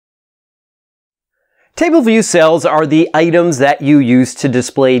Table view cells are the items that you use to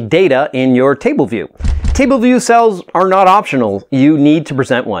display data in your table view. Table view cells are not optional. You need to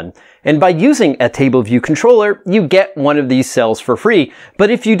present one. And by using a table view controller, you get one of these cells for free. But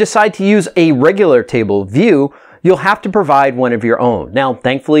if you decide to use a regular table view, you'll have to provide one of your own. Now,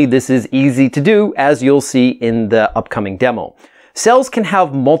 thankfully, this is easy to do, as you'll see in the upcoming demo. Cells can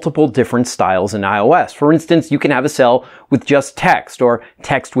have multiple different styles in iOS. For instance, you can have a cell with just text or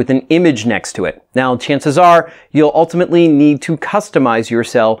text with an image next to it. Now, chances are you'll ultimately need to customize your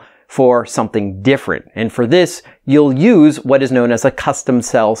cell for something different. And for this, you'll use what is known as a custom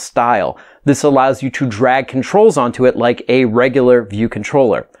cell style. This allows you to drag controls onto it like a regular view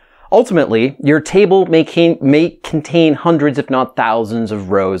controller. Ultimately, your table may contain hundreds, if not thousands, of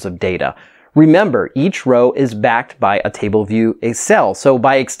rows of data. Remember, each row is backed by a table view cell. So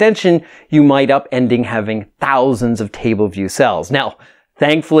by extension, you might up ending having thousands of table view cells. Now,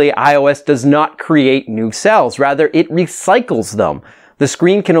 thankfully, iOS does not create new cells. Rather, it recycles them. The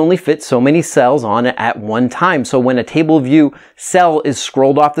screen can only fit so many cells on it at one time. So when a table view cell is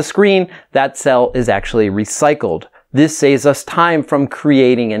scrolled off the screen, that cell is actually recycled. This saves us time from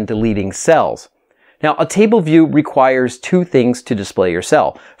creating and deleting cells. Now, a table view requires two things to display your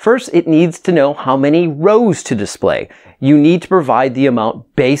cell. First, it needs to know how many rows to display. You need to provide the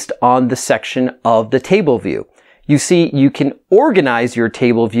amount based on the section of the table view. You see, you can organize your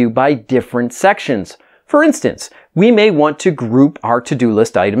table view by different sections. For instance, we may want to group our to-do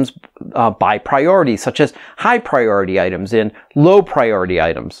list items by priority, such as high priority items and low priority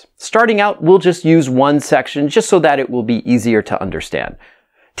items. Starting out, we'll just use one section just so that it will be easier to understand.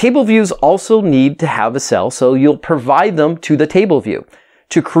 Table views also need to have a cell, so you'll provide them to the table view.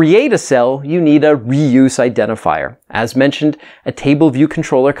 To create a cell, you need a reuse identifier. As mentioned, a table view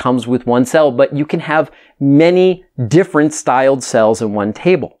controller comes with one cell, but you can have many different styled cells in one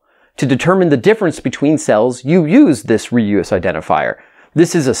table. To determine the difference between cells, you use this reuse identifier.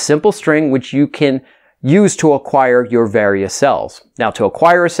 This is a simple string which you can use to acquire your various cells. Now, to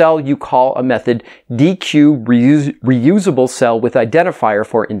acquire a cell, you call a method reusable cell with identifier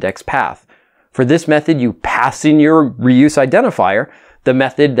for index path. For this method, you pass in your reuse identifier. The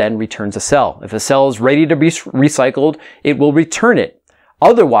method then returns a cell. If a cell is ready to be recycled, it will return it.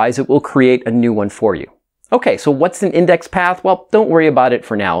 Otherwise, it will create a new one for you. Okay, so what's an index path? Well, don't worry about it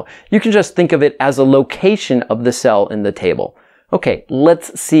for now. You can just think of it as a location of the cell in the table. Okay,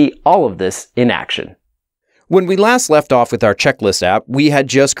 let's see all of this in action. When we last left off with our checklist app, we had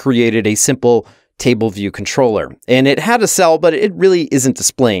just created a simple table view controller, and it had a cell, but it really isn't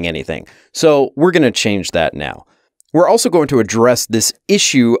displaying anything. So we're going to change that now. We're also going to address this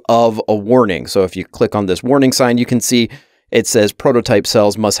issue of a warning. So if you click on this warning sign, you can see it says prototype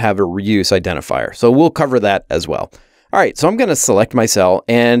cells must have a reuse identifier. So we'll cover that as well. All right, so I'm going to select my cell,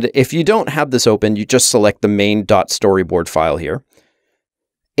 and if you don't have this open, you just select the main.storyboard file here.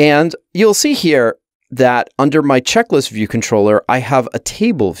 And you'll see here that under my checklist view controller, I have a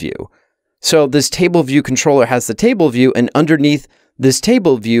table view. So this table view controller has the table view, and underneath this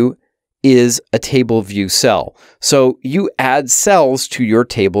table view is a table view cell. So you add cells to your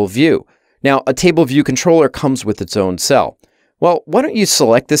table view. Now, a table view controller comes with its own cell. Well, why don't you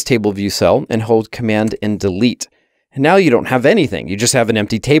select this table view cell and hold Command and Delete. And now you don't have anything. You just have an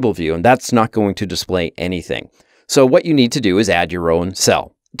empty table view, and that's not going to display anything. So what you need to do is add your own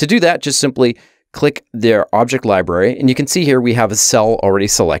cell. To do that, just simply click their object library, and you can see here we have a cell already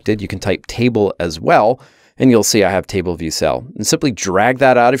selected. You can type table as well, and you'll see I have table view cell. And simply drag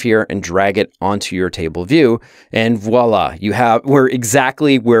that out of here and drag it onto your table view, and voila, we're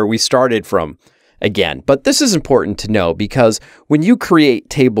exactly where we started from again. But this is important to know because when you create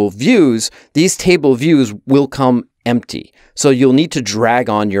table views, these table views will come empty. So you'll need to drag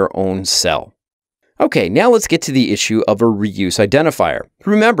on your own cell. Okay, now let's get to the issue of a reuse identifier.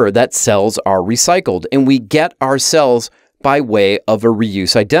 Remember that cells are recycled, and we get our cells by way of a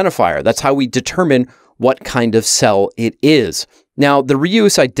reuse identifier. That's how we determine what kind of cell it is. Now, the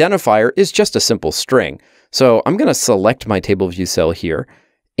reuse identifier is just a simple string. So I'm going to select my table view cell here,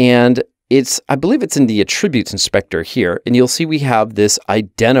 and I believe it's in the attributes inspector here, and you'll see we have this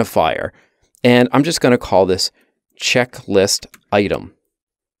identifier. And I'm just going to call this checklist item,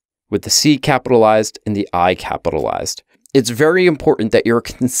 with the C capitalized and the I capitalized. It's very important that you're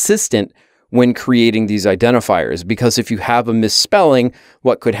consistent when creating these identifiers, because if you have a misspelling,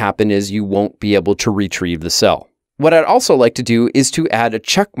 what could happen is you won't be able to retrieve the cell. What I'd also like to do is to add a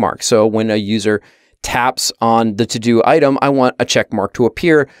check mark. So when a user taps on the to-do item, I want a check mark to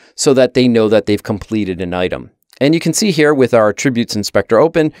appear so that they know that they've completed an item. And you can see here with our attributes inspector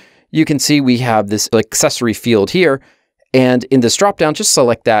open, you can see we have this accessory field here. And in this dropdown, just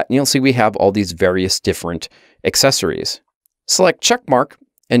select that, and you'll see we have all these various different accessories. Select check mark,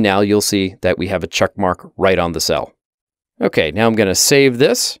 and now you'll see that we have a check mark right on the cell. Okay, now I'm going to save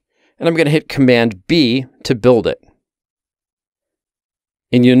this, and I'm going to hit Command B to build it.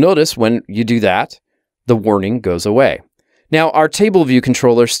 And you'll notice when you do that, the warning goes away. Now, our table view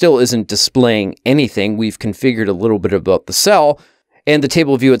controller still isn't displaying anything. We've configured a little bit about the cell, and the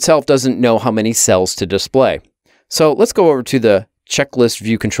table view itself doesn't know how many cells to display. So let's go over to the checklist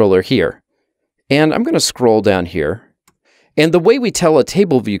view controller here. And I'm going to scroll down here. And the way we tell a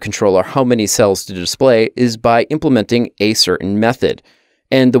table view controller how many cells to display is by implementing a certain method.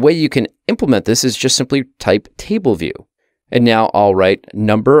 And the way you can implement this is just simply type table view. And now I'll write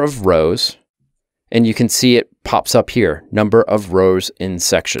number of rows. And you can see it pops up here, number of rows in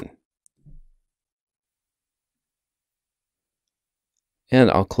section. And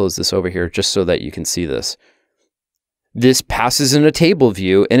I'll close this over here just so that you can see this. This passes in a table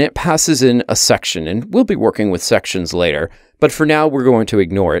view, and it passes in a section, and we'll be working with sections later, but for now we're going to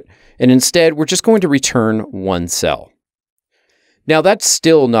ignore it, and instead we're just going to return one cell. Now that's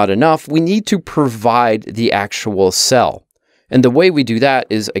still not enough. We need to provide the actual cell. And the way we do that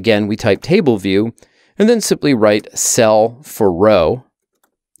is, again, we type table view, and then simply write cell for row,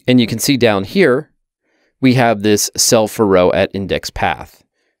 and you can see down here, we have this cell for row at index path.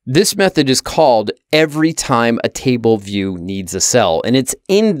 This method is called every time a table view needs a cell, and it's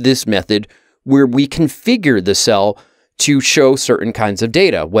in this method where we configure the cell to show certain kinds of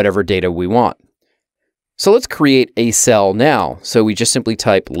data, whatever data we want. So let's create a cell now. So we just simply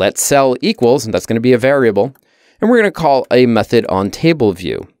type let cell equals, and that's going to be a variable, and we're going to call a method on table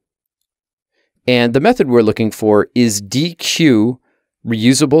view. And the method we're looking for is DQ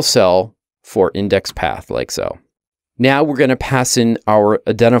reusable cell for index path, like so. Now we're going to pass in our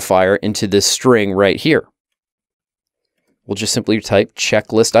identifier into this string right here. We'll just simply type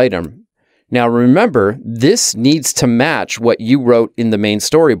checklist item. Now remember, this needs to match what you wrote in the main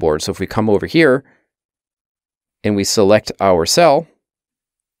storyboard. So if we come over here and we select our cell,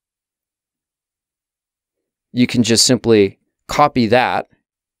 you can just simply copy that,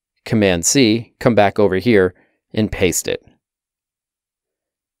 Command C, come back over here and paste it.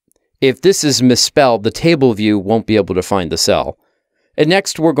 If this is misspelled, the table view won't be able to find the cell. And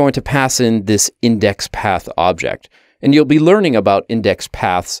next, we're going to pass in this index path object. And you'll be learning about index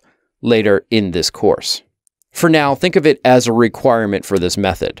paths later in this course. For now, think of it as a requirement for this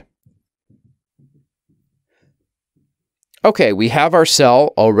method. Okay, we have our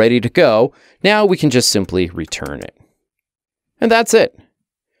cell all ready to go. Now we can just simply return it. And that's it.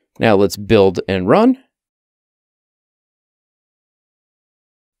 Now let's build and run.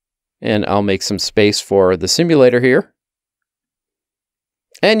 And I'll make some space for the simulator here.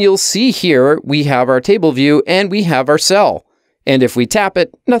 And you'll see here, we have our table view and we have our cell. And if we tap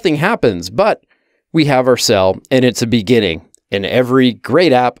it, nothing happens, but we have our cell and it's a beginning. And every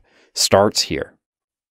great app starts here.